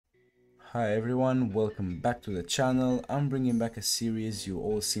Hi everyone, welcome back to the channel. I'm bringing back a series you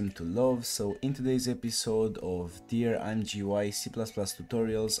all seem to love. So in today's episode of Dear ImGui C++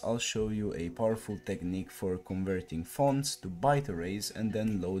 tutorials, I'll show you a powerful technique for converting fonts to byte arrays and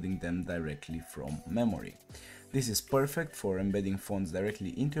then loading them directly from memory. This is perfect for embedding fonts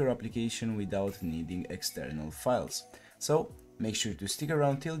directly into your application without needing external files. So make sure to stick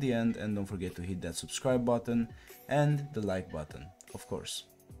around till the end and don't forget to hit that subscribe button and the like button, of course.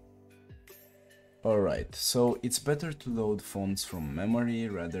 Alright, so it's better to load fonts from memory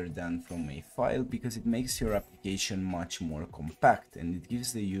rather than from a file because it makes your application much more compact and it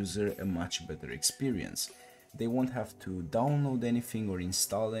gives the user a much better experience. They won't have to download anything or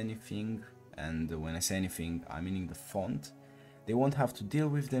install anything, and when I say anything, I'm meaning the font. They won't have to deal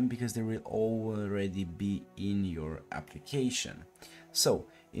with them because they will already be in your application. So,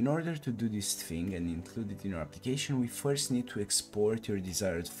 in order to do this thing and include it in your application, we first need to export your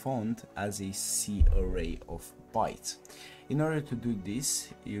desired font as a C array of bytes. In order to do this,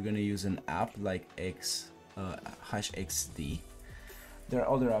 you're going to use an app like #xd. There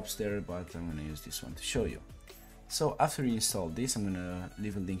are other apps there, but I'm going to use this one to show you. So after you install this, I'm going to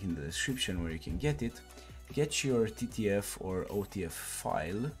leave a link in the description where you can get it. Get your TTF or OTF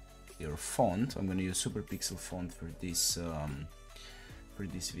file, your font. I'm going to use SuperPixel font for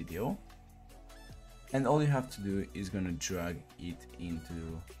this video, and all you have to do is gonna drag it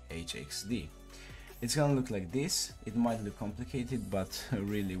into HXD. It's gonna look like this. It might look complicated, but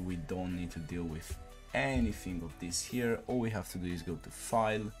really we don't need to deal with anything of this here. All we have to do is go to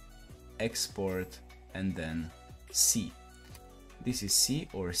File, Export, and then C. This is C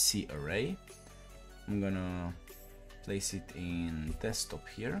or C array. I'm gonna place it in desktop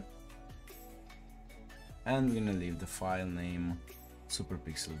here, and we're gonna leave the file name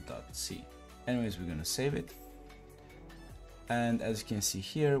superpixel.c. Anyways, we're gonna save it, and as you can see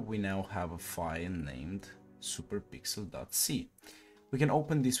here, we now have a file named superpixel.c. We can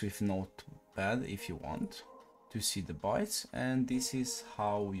open this with Notepad if you want to see the bytes, and this is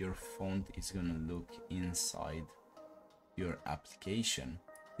how your font is gonna look inside your application.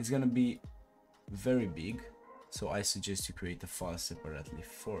 It's gonna be very big, so I suggest you create a file separately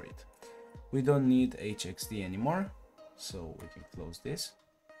for it. We don't need HXD anymore, so we can close this.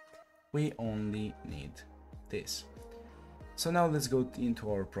 We only need this. So now let's go into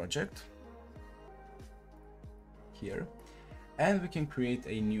our project here, and we can create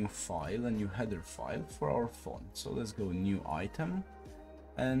a new file, a new header file for our font. So let's go new item,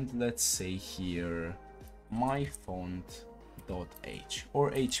 and let's say here myfont.h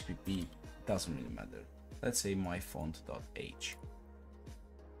or HPP, doesn't really matter. Let's say myfont.h.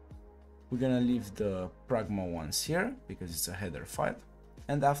 We're gonna leave the pragma ones here because it's a header file,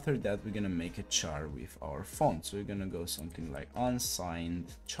 and after that we're gonna make a char with our font. So we're gonna go something like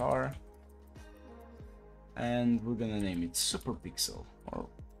unsigned char, and we're gonna name it superpixel or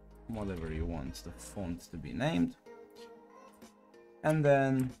whatever you want the font to be named, and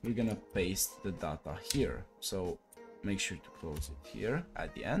then we're gonna paste the data here. So make sure to close it here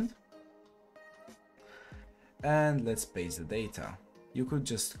at the end, and let's paste the data. You could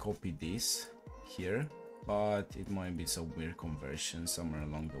just copy this here, but it might be some weird conversion somewhere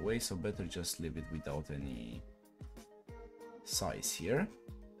along the way, so better just leave it without any size here.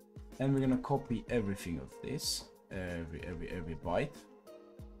 And we're gonna copy everything of this, every byte.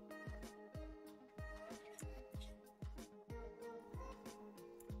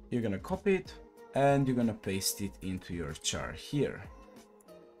 You're gonna copy it and you're gonna paste it into your char here.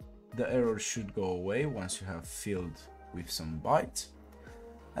 The error should go away once you have filled with some bytes.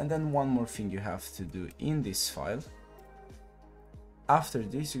 And then one more thing you have to do in this file. After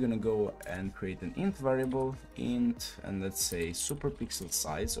this, you're gonna go and create an int variable, int, and let's say superpixel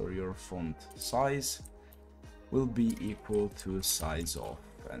size or your font size will be equal to size of,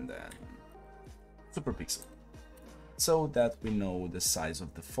 and then superpixel, so that we know the size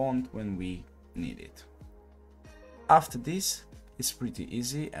of the font when we need it. After this, it's pretty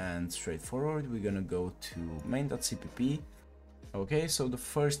easy and straightforward. We're gonna go to main.cpp. Okay, so the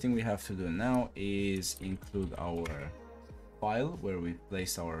first thing we have to do now is include our file where we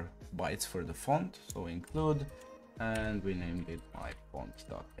place our bytes for the font. So include, and we named it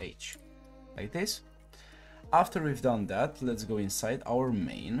myfont.h, like this. After we've done that, let's go inside our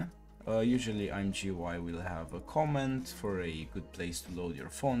main. Usually ImGui will have a comment for a good place to load your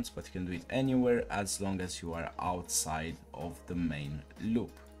fonts, but you can do it anywhere as long as you are outside of the main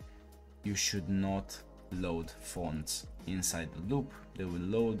loop. You should not load fonts inside the loop. They will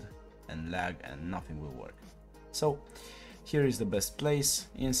load and lag and nothing will work. So here is the best place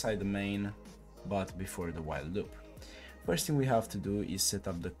inside the main, but before the while loop. First thing we have to do is set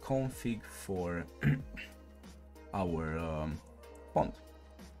up the config for our font.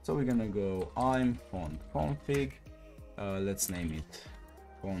 So we're gonna go I'm font config, let's name it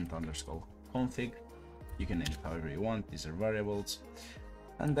font underscore config. You can name it however you want, these are variables.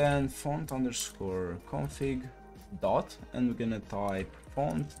 And then font underscore config dot, and we're gonna type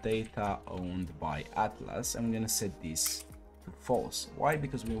font data owned by Atlas, and we're gonna set this to false. Why?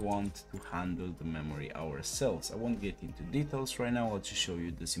 Because we want to handle the memory ourselves. I won't get into details right now, I'll just show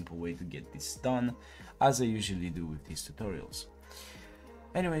you the simple way to get this done, as I usually do with these tutorials.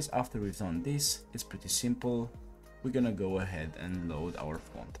 Anyways, after we've done this, it's pretty simple. We're gonna go ahead and load our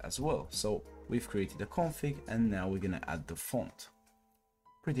font as well. So we've created a config, and now we're gonna add the font.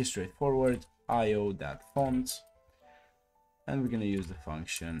 Pretty straightforward, io.font, and we're gonna use the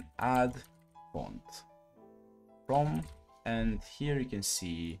function add font from, and here you can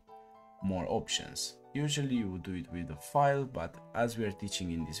see more options. Usually you would do it with a file, but as we are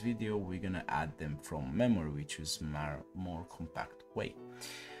teaching in this video, we're gonna add them from memory, which is more compact way.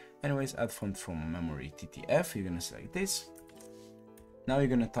 Anyways, add font from memory ttf, you're gonna select this. Now you're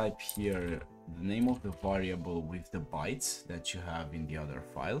gonna type here the name of the variable with the bytes that you have in the other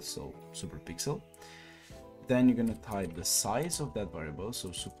file, so superpixel. Then you're gonna type the size of that variable, so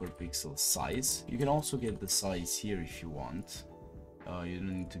superpixel size. You can also get the size here if you want. You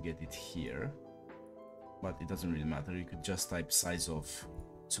don't need to get it here, but it doesn't really matter. You could just type size of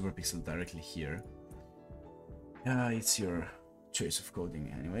superpixel directly here. It's your choice of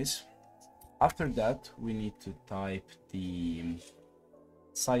coding anyways. After that, we need to type the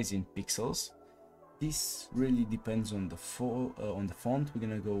size in pixels. This really depends on the font. We're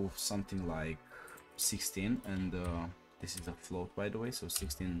gonna go with something like 16, and this is a float by the way, so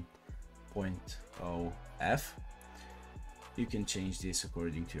 16.0 f. You can change this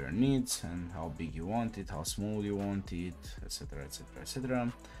according to your needs and how big you want it, how small you want it, etc, etc,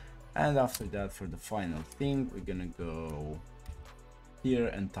 etc. And after that, for the final thing, we're gonna go here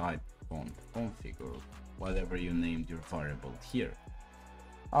and type font config or whatever you named your variable here.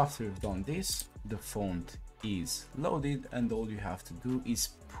 After you've done this, the font is loaded, and all you have to do is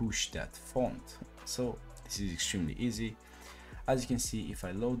push that font. So this is extremely easy. As you can see, if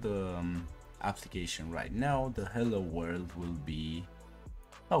I load the application right now, the hello world will be,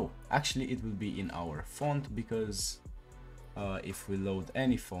 oh, actually it will be in our font, because if we load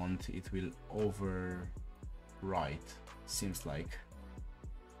any font, it will overwrite, seems like,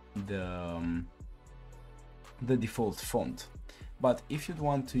 the default font. But if you'd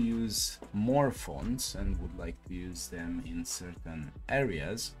want to use more fonts and would like to use them in certain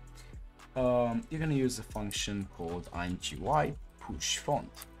areas, you're gonna use a function called imGui push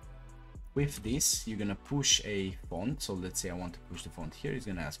font. With this, you're gonna push a font. So let's say I want to push the font here. It's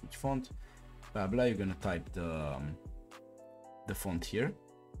gonna ask which font, blah blah. You're gonna type the font here,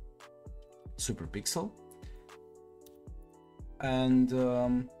 superpixel, and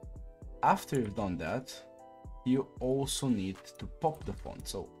after you've done that, you also need to pop the font.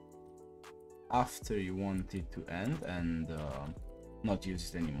 So after you want it to end and not use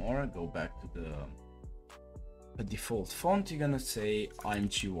it anymore, go back to the default font, you're gonna say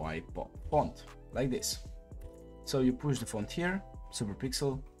imGui pop font, like this. So you push the font here,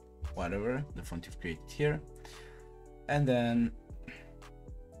 superpixel, whatever, the font you've created here, and then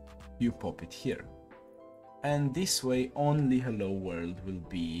you pop it here. And this way, only hello world will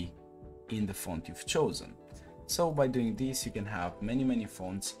be in the font you've chosen. So by doing this, you can have many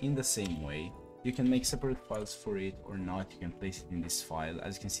fonts in the same way. You can make separate files for it or not. You can place it in this file.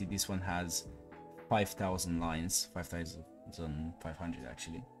 As you can see, this one has 5,000 lines, 5,500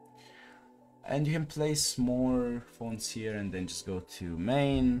 actually. And you can place more fonts here and then just go to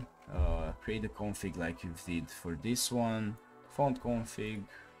main, create a config like you did for this one, font config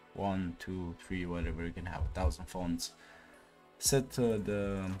 1, 2, 3, whatever. You can have 1,000 fonts. Set the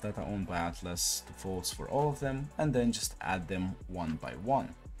data owned by Atlas to false for all of them, and then just add them one by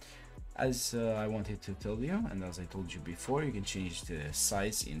one. As I wanted to tell you, and as I told you before, you can change the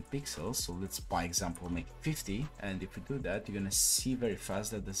size in pixels. So let's, by example, make it 50, and if we do that, you're gonna see very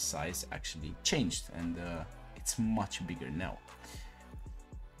fast that the size actually changed, and it's much bigger now.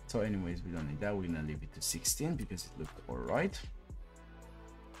 So anyways, we don't need that. We're gonna leave it to 16 because it looked alright.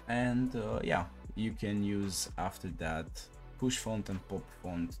 And yeah, you can use after that push font and pop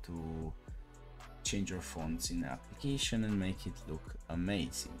font to change your fonts in the application and make it look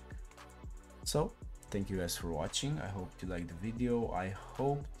amazing. So thank you guys for watching. I hope you liked the video. I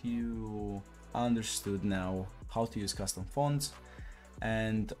hope you understood now how to use custom fonts,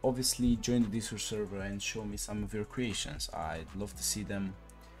 and obviously join the Discord server and show me some of your creations. I'd love to see them.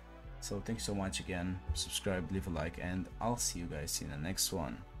 So thank you so much again, subscribe, leave a like, and I'll see you guys in the next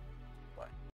one.